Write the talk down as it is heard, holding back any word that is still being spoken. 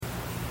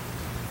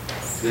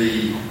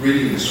The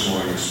reading this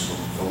morning is from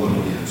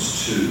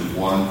Philippians 2,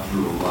 1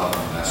 through 11.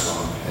 That's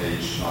on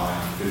page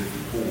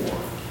 954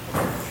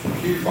 of the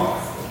Pew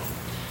Bible.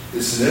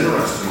 It's an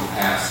interesting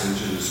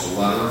passage. It is a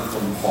letter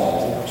from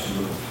Paul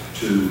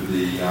to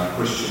the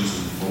Christians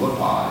in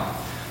Philippi.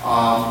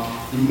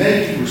 He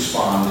may be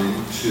responding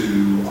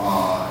to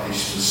a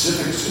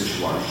specific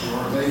situation,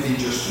 or it may be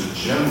just a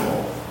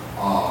general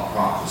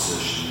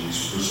proposition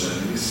he's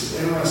presenting. It's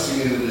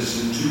interesting that it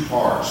is in two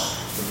parts.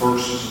 The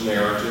first is a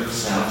narrative,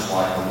 sounds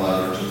like a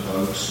letter to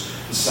folks.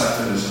 The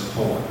second is a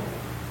poem.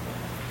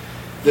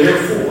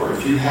 Therefore,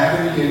 if you have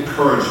any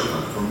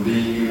encouragement from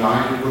being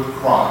united with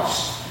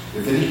Christ,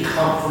 if any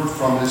comfort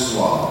from his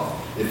love,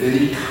 if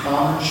any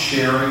common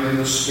sharing in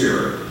the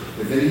Spirit,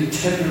 if any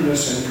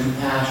tenderness and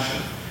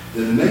compassion,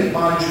 then make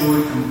my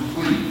joy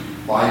complete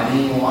by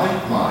being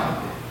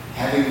like-minded,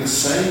 having the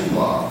same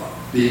love,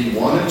 being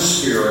one in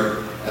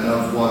spirit and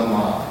of one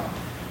mind.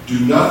 Do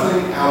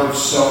nothing out of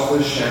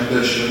selfish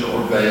ambition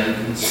or vain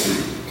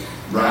conceit.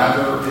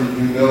 Rather, in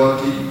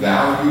humility,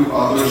 value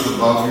others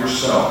above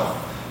yourself,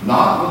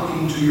 not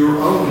looking to your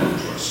own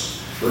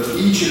interest, but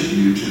each of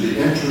you to the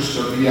interest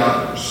of the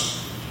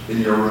others. In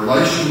your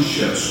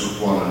relationships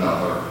with one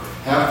another,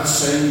 have the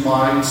same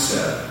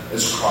mindset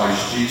as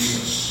Christ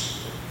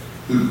Jesus,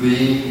 who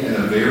being in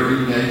a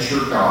very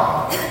nature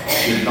God,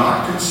 did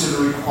not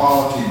consider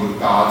equality with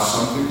God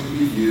something to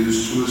be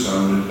used to his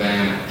own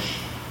advantage.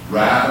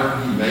 Rather,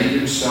 he made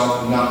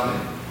himself nothing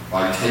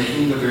by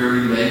taking the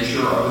very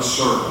nature of a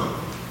servant,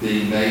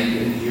 being made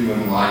in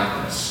human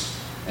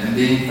likeness. And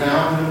being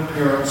found in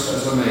appearance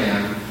as a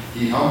man,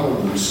 he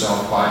humbled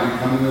himself by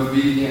becoming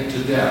obedient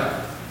to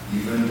death,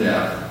 even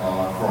death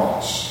on a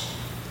cross.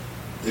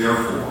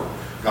 Therefore,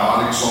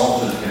 God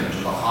exalted him to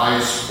the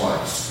highest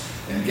place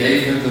and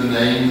gave him the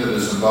name that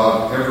is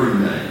above every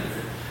name,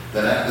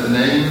 that at the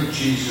name of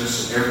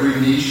Jesus every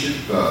knee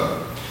should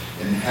bow,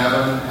 in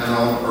heaven and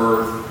on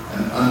earth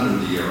and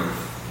under the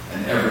earth,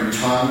 and every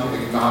tongue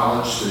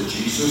acknowledge that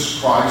Jesus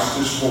Christ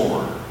is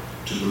Lord,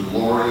 to the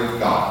glory of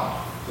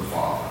God the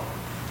Father.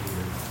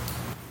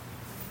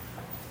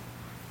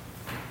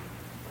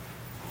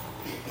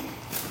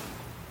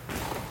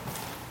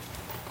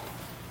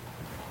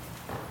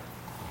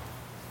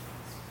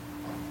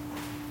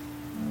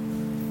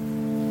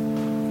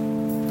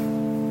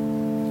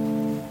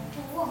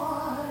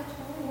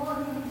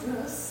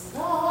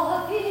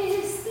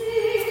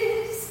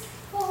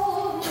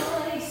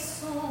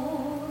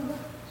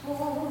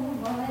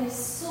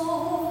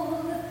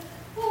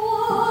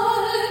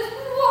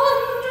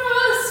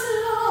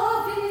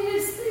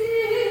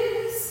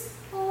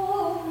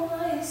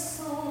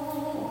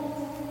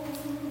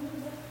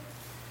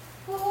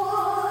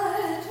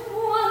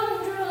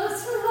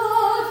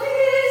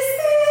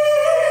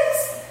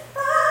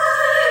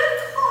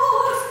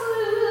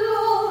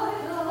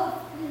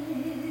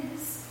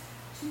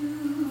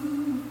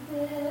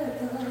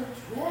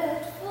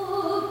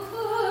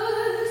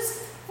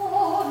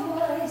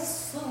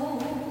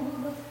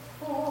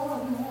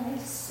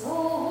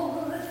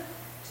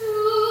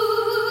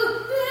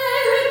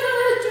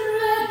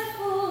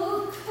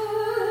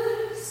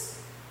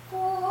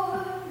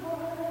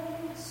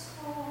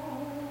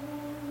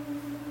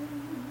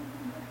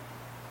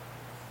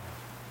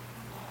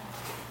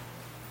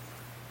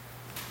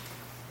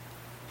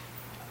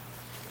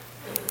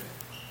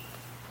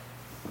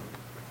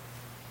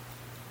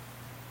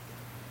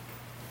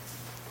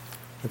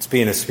 Let's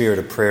be in a spirit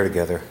of prayer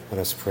together. Let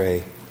us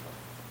pray.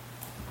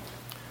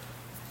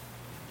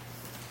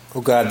 Oh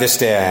God, this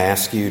day I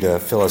ask you to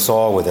fill us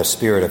all with a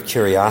spirit of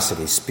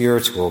curiosity,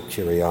 spiritual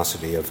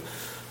curiosity, of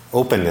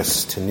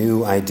openness to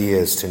new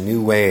ideas, to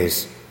new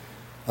ways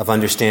of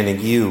understanding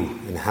you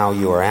and how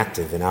you are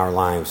active in our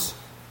lives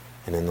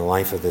and in the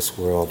life of this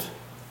world.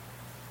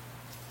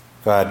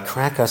 God,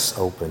 crack us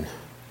open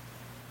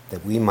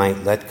that we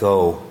might let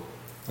go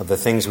of the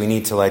things we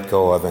need to let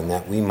go of, and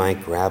that we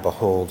might grab a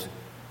hold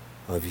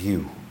of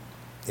you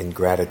in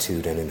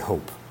gratitude and in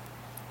hope.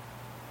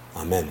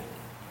 Amen.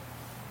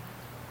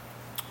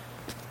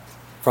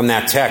 From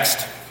that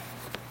text,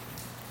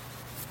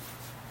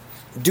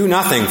 do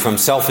nothing from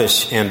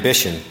selfish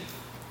ambition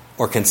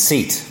or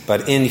conceit,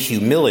 but in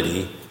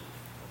humility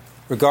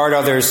regard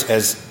others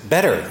as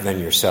better than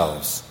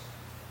yourselves.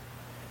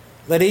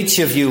 Let each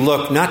of you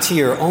look not to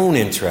your own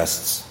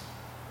interests,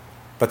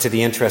 but to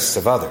the interests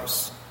of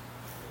others.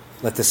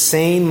 Let the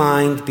same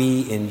mind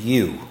be in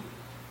you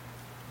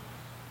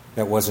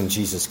that was in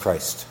Jesus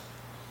Christ.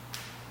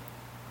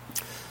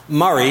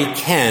 Murray,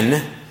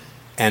 Ken,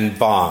 and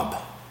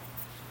Bob.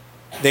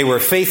 They were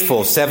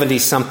faithful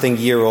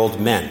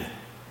 70-something-year-old men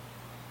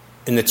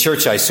in the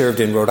church I served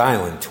in Rhode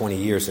Island 20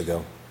 years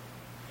ago.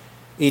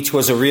 Each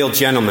was a real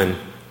gentleman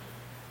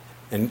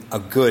and a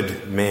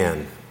good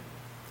man.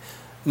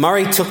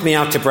 Murray took me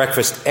out to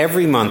breakfast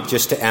every month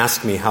just to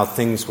ask me how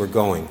things were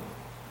going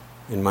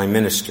in my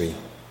ministry.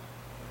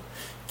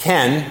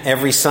 Ken,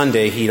 every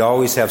Sunday, he'd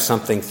always have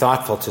something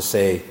thoughtful to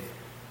say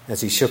as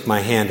he shook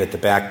my hand at the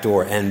back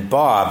door. And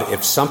Bob,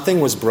 if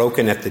something was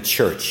broken at the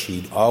church,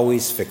 he'd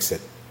always fix it.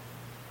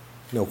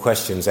 no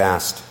questions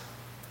asked.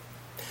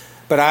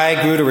 But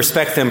I grew to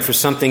respect them for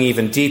something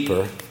even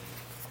deeper,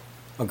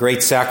 a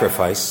great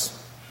sacrifice,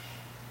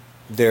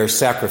 their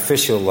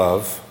sacrificial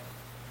love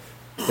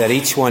that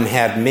each one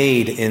had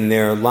made in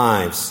their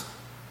lives.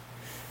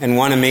 And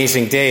one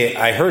amazing day,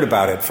 I heard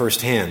about it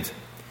firsthand.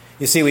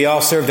 You see, we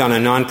all served on a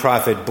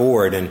nonprofit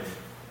board, and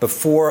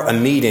before a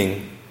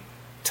meeting,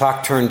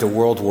 talk turned to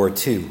World War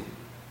II.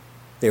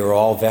 They were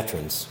all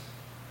veterans.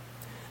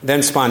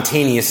 Then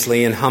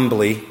spontaneously and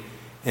humbly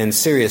and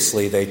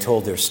seriously, they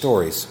told their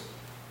stories.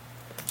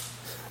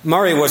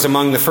 Murray was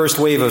among the first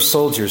wave of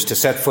soldiers to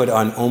set foot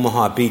on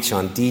Omaha Beach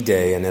on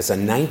D-Day, and as a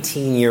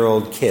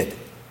 19-year-old kid,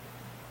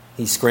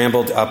 he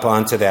scrambled up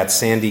onto that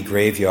sandy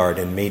graveyard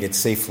and made it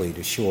safely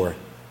to shore.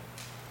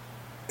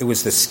 It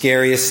was the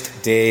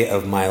scariest day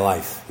of my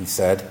life, he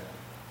said.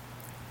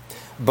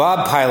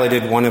 Bob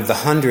piloted one of the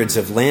hundreds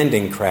of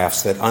landing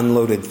crafts that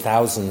unloaded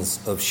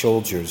thousands of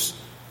soldiers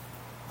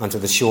onto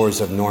the shores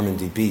of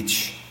Normandy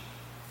Beach.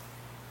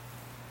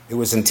 It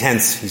was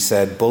intense, he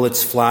said,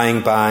 bullets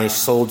flying by,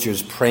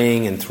 soldiers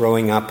praying and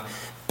throwing up,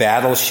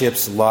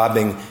 battleships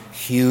lobbing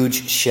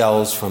huge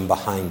shells from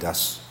behind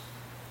us.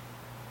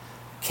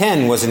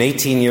 Ken was an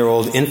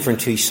 18-year-old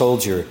infantry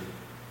soldier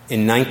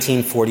in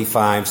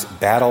 1945's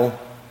Battle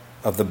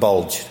of the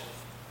Bulge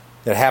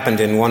that happened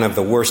in one of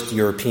the worst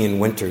European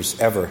winters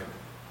ever.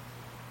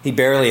 He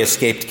barely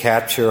escaped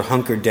capture,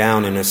 hunkered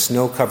down in a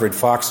snow-covered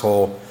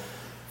foxhole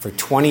for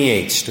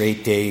 28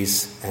 straight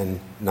days and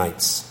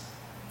nights,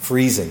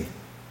 freezing,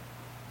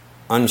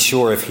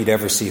 unsure if he'd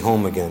ever see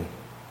home again.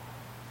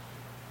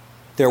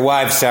 Their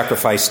wives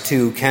sacrificed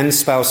too. Ken's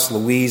spouse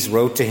Louise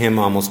wrote to him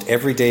almost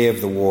every day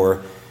of the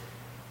war,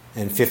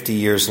 and 50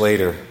 years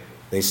later,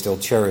 they still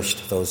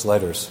cherished those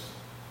letters.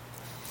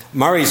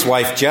 Murray's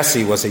wife,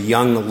 Jessie, was a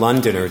young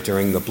Londoner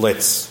during the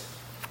Blitz,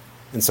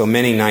 and so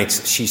many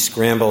nights she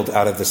scrambled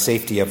out of the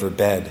safety of her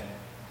bed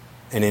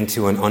and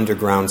into an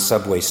underground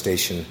subway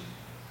station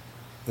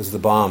as the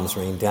bombs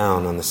rained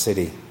down on the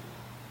city.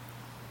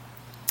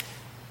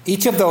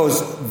 Each of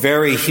those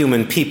very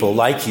human people,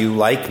 like you,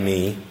 like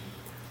me,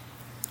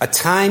 a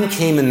time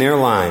came in their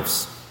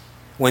lives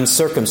when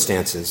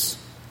circumstances,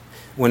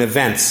 when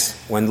events,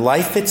 when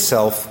life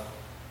itself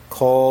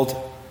called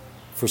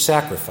for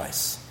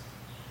sacrifice.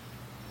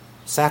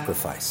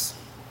 Sacrifice.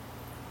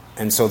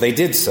 And so they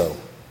did so.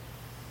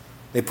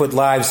 They put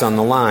lives on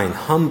the line,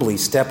 humbly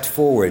stepped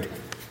forward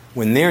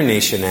when their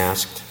nation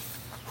asked,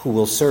 "Who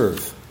will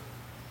serve?"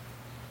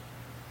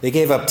 They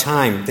gave up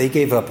time. They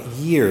gave up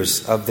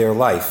years of their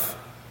life.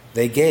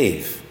 They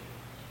gave.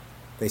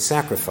 They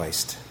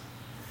sacrificed.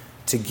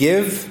 To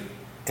give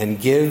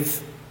and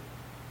give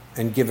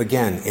and give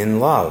again in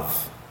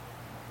love.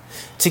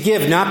 To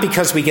give not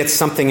because we get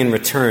something in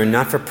return,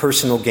 not for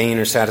personal gain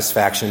or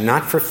satisfaction,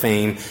 not for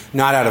fame,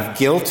 not out of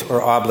guilt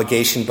or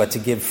obligation, but to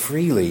give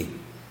freely.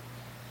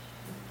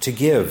 To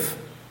give.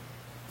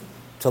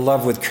 To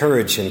love with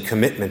courage and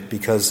commitment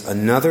because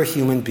another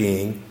human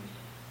being,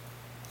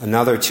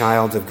 another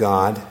child of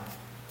God,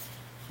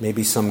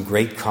 maybe some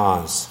great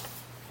cause,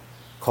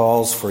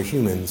 calls for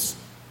humans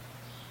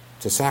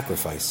to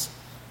sacrifice.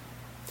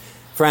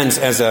 Friends,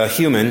 as a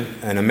human,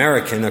 an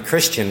American, a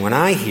Christian, when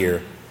I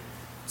hear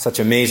such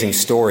amazing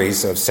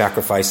stories of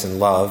sacrifice and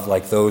love,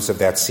 like those of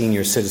that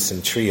senior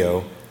citizen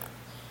trio,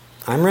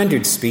 I'm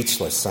rendered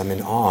speechless. I'm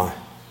in awe.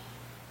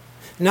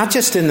 Not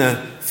just in the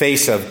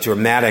face of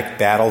dramatic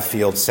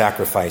battlefield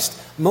sacrifice.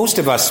 Most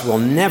of us will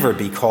never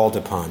be called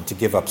upon to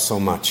give up so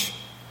much.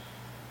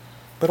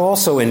 But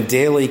also in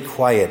daily,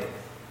 quiet,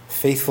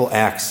 faithful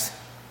acts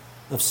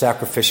of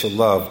sacrificial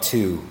love,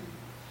 too.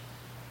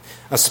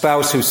 A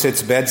spouse who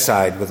sits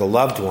bedside with a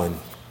loved one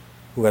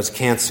who has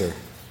cancer,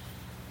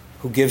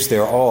 who gives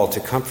their all to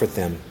comfort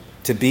them,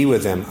 to be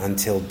with them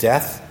until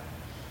death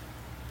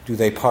do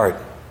they part.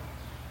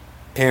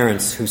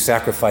 Parents who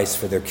sacrifice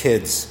for their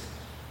kids,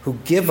 who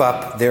give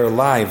up their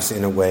lives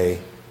in a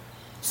way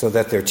so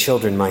that their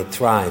children might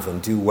thrive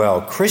and do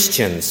well.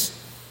 Christians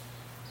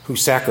who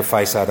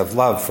sacrifice out of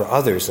love for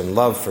others and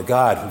love for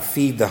God, who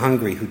feed the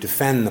hungry, who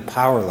defend the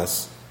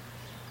powerless.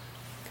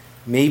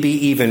 Maybe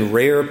even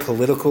rare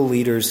political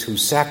leaders who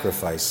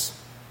sacrifice,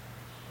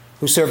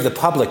 who serve the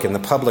public and the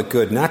public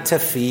good, not to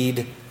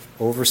feed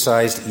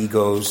oversized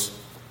egos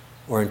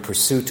or in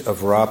pursuit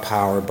of raw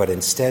power, but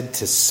instead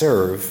to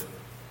serve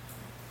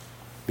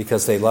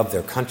because they love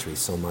their country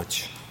so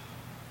much.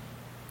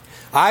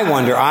 I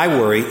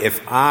worry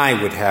if I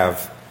would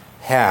have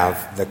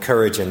the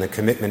courage and the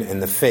commitment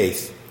and the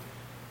faith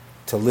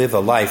to live a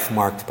life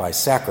marked by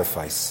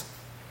sacrifice,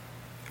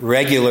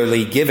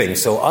 regularly giving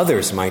so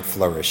others might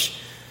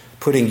flourish,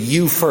 putting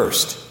you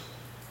first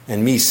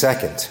and me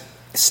second,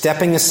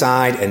 stepping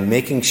aside and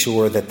making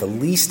sure that the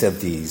least of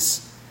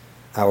these,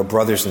 our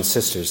brothers and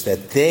sisters,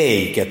 that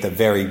they get the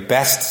very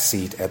best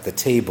seat at the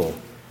table,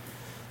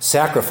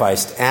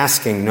 sacrificed,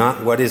 asking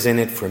not what is in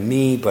it for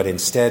me, but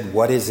instead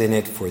what is in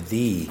it for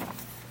thee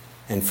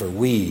and for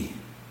we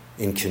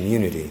in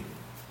community.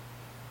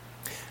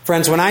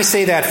 Friends, when I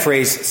say that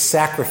phrase,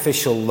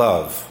 sacrificial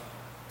love,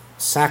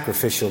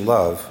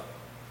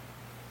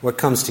 What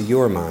comes to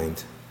your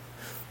mind?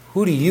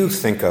 Who do you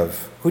think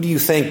of? Who do you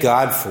thank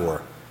God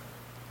for?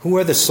 Who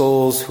are the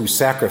souls who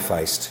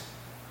sacrificed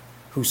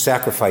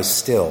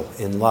still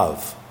in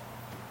love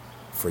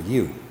for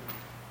you?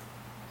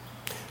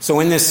 So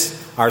in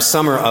this, our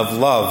summer of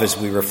love, as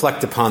we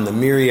reflect upon the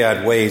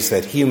myriad ways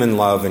that human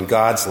love and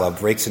God's love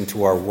breaks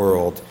into our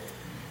world,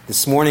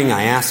 this morning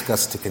I ask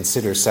us to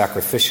consider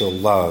sacrificial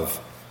love.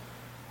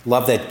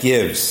 Love that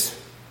gives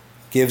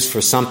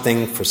for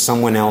something, for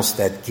someone else,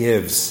 that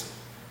gives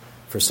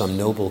for some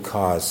noble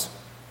cause.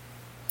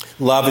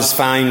 Love is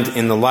found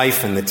in the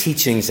life and the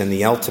teachings and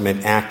the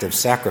ultimate act of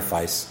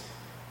sacrifice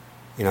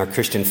in our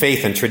Christian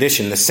faith and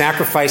tradition. The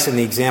sacrifice and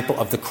the example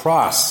of the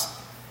cross.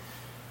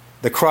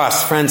 The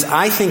cross, friends,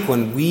 I think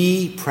when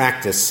we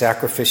practice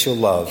sacrificial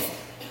love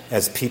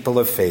as people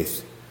of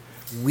faith,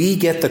 we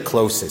get the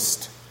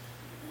closest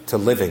to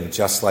living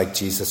just like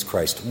Jesus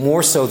Christ,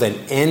 more so than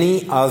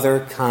any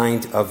other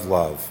kind of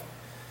love.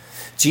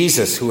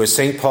 Jesus, who, as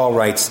St. Paul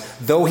writes,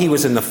 though he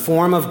was in the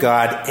form of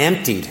God,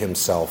 emptied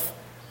himself,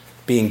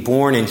 being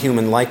born in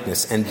human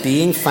likeness, and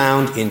being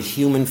found in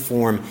human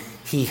form,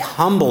 he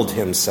humbled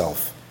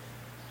himself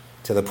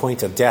to the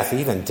point of death,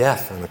 even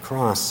death on the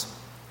cross.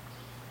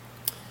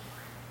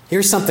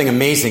 Here's something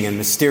amazing and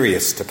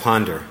mysterious to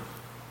ponder.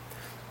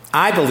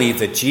 I believe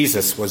that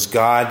Jesus was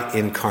God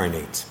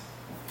incarnate,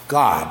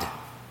 God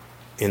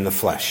in the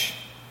flesh.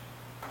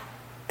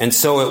 And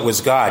so it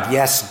was God,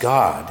 yes,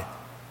 God,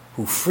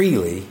 who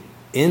freely,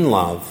 in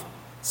love,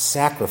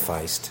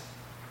 sacrificed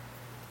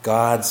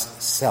God's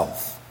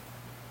self.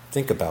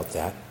 Think about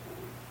that.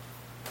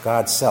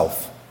 God's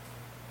self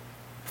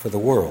for the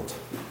world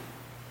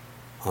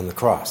on the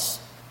cross.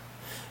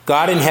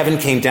 God in heaven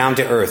came down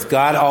to earth.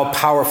 God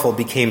all-powerful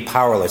became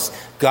powerless.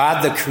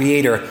 God the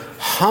Creator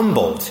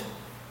humbled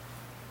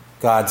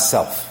God's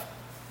self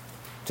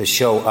to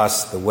show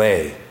us the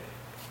way,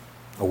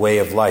 a way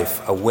of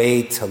life, a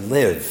way to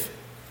live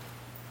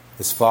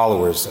as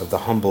followers of the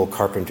humble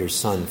carpenter's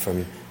son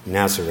from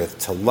Nazareth,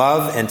 to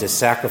love and to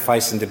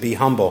sacrifice and to be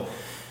humble.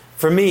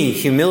 For me,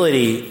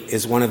 humility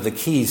is one of the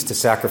keys to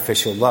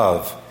sacrificial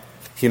love.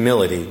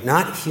 Humility,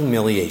 not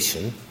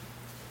humiliation,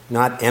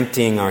 not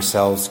emptying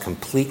ourselves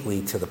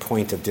completely to the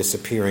point of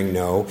disappearing,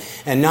 no,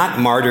 and not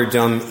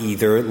martyrdom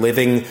either,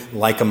 living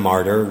like a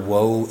martyr,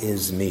 woe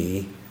is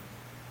me.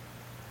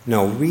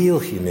 No, real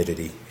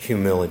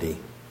humility.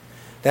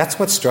 That's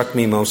what struck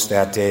me most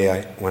that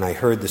day when I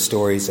heard the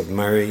stories of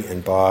Mary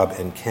and Bob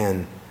and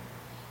Ken.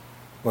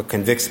 What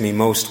convicts me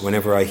most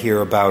whenever I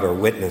hear about or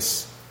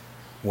witness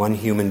one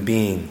human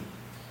being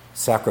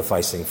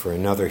sacrificing for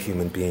another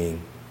human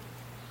being.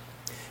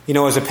 You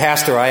know, as a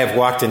pastor, I have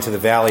walked into the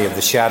valley of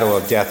the shadow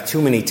of death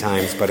too many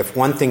times, but if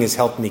one thing has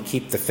helped me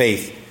keep the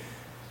faith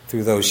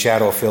through those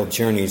shadow-filled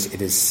journeys,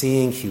 it is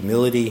seeing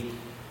humility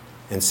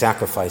and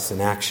sacrifice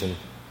in action.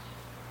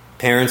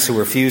 Parents who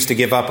refuse to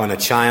give up on a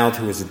child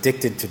who is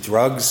addicted to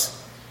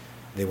drugs,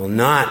 they will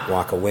not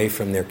walk away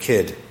from their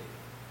kid,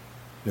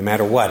 no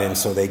matter what, and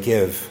so they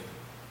give.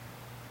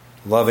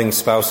 Loving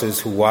spouses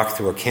who walk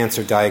through a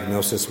cancer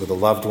diagnosis with a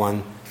loved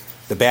one,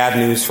 the bad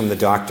news from the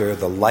doctor,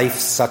 the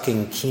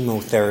life-sucking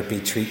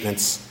chemotherapy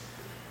treatments,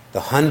 the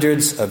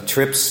hundreds of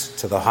trips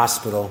to the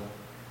hospital,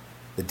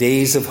 the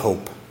days of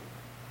hope,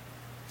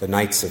 the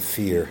nights of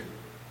fear.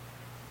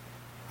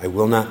 I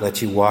will not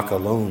let you walk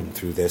alone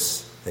through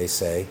this, they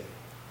say,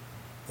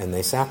 and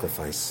they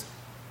sacrifice.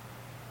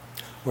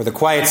 Or the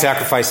quiet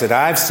sacrifice that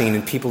I've seen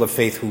in people of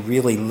faith who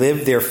really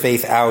live their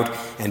faith out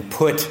and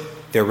put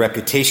their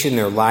reputation,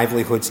 their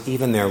livelihoods,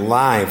 even their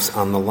lives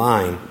on the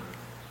line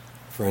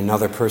for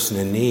another person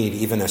in need,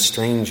 even a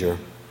stranger.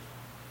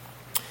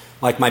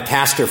 Like my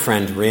pastor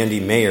friend, Randy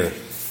Mayer,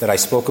 that I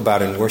spoke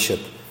about in worship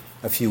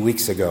a few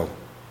weeks ago.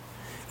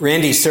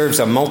 Randy serves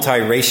a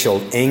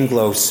multiracial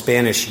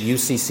Anglo-Spanish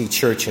UCC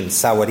church in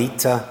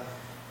Sahuarita,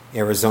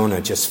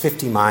 Arizona, just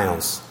 50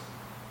 miles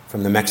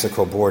from the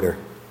Mexico border.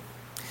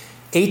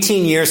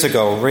 18 years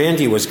ago,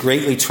 Randy was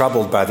greatly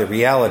troubled by the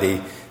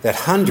reality that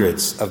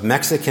hundreds of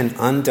Mexican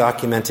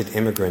undocumented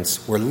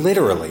immigrants were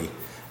literally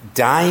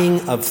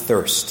dying of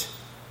thirst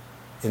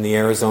in the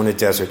Arizona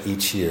desert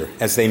each year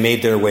as they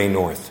made their way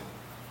north.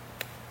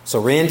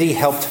 So Randy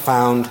helped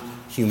found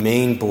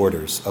Humane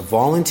Borders, a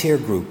volunteer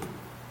group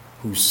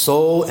whose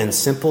sole and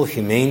simple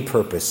humane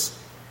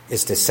purpose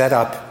is to set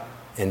up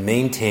and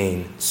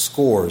maintain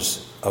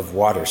scores of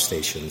water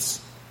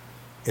stations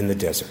in the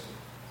desert.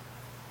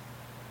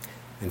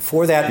 And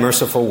for that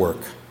merciful work,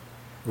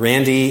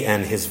 Randy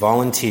and his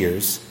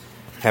volunteers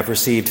have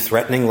received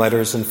threatening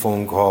letters and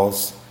phone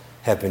calls,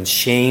 have been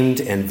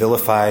shamed and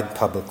vilified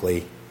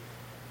publicly,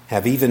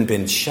 have even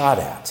been shot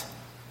at.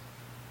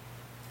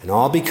 And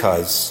all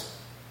because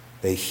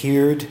they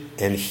heard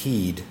and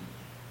heed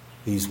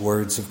these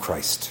words of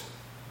Christ.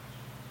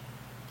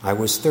 I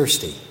was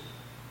thirsty.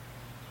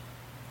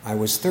 I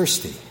was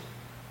thirsty.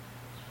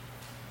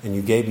 And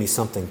you gave me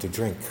something to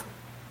drink.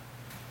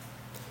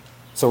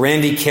 So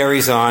Randy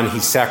carries on. He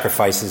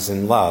sacrifices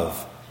in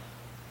love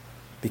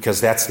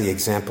because that's the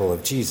example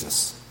of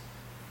Jesus.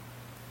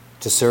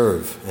 To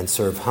serve and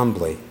serve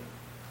humbly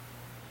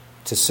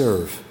to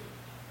serve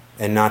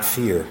and not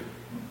fear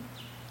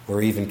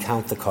or even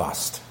count the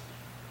cost.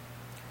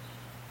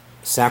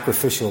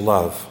 Sacrificial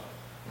love.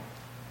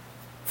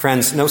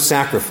 Friends, no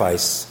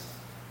sacrifice,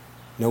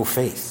 no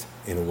faith,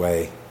 in a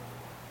way.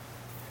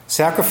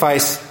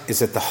 Sacrifice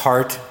is at the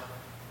heart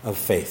of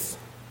faith.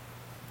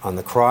 On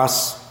the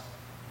cross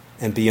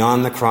and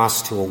beyond the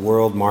cross to a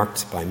world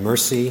marked by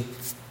mercy,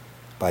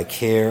 by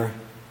care,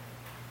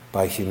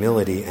 by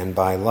humility, and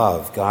by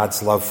love.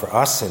 God's love for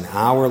us and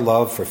our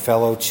love for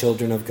fellow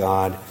children of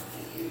God,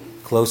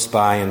 close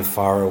by and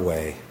far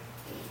away,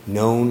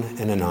 known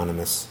and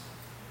anonymous.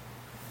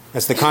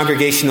 As the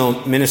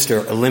congregational minister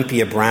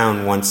Olympia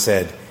Brown once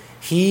said,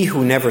 "He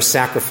who never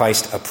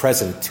sacrificed a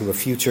present to a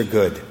future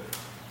good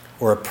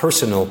or a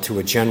personal to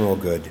a general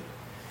good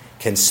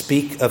can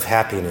speak of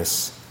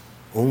happiness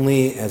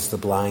only as the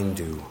blind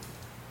do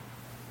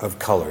of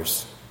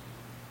colors."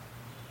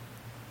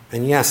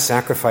 And yes,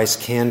 sacrifice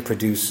can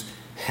produce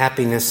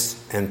happiness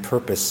and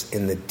purpose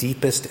in the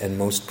deepest and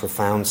most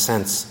profound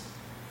sense.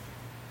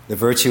 The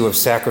virtue of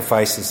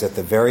sacrifice is at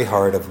the very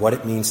heart of what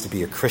it means to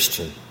be a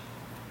Christian,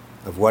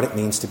 of what it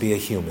means to be a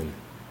human,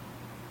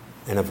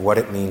 and of what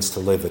it means to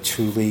live a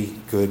truly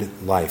good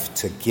life,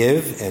 to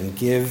give and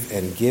give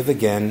and give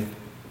again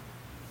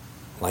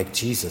like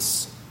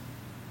Jesus.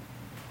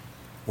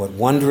 What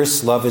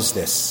wondrous love is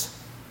this,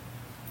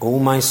 O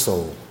my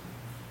soul,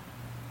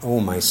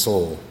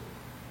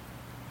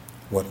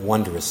 what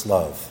wondrous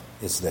love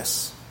is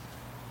this.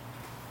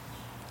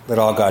 Let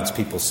all God's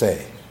people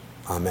say,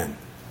 Amen.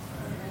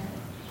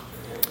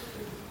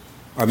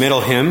 Our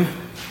middle hymn,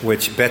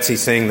 which Betsy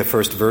sang the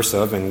first verse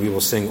of, and we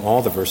will sing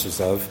all the verses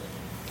of,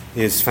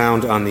 is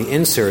found on the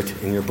insert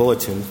in your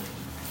bulletin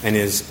and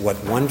is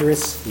What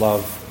Wondrous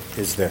Love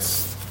Is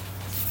This.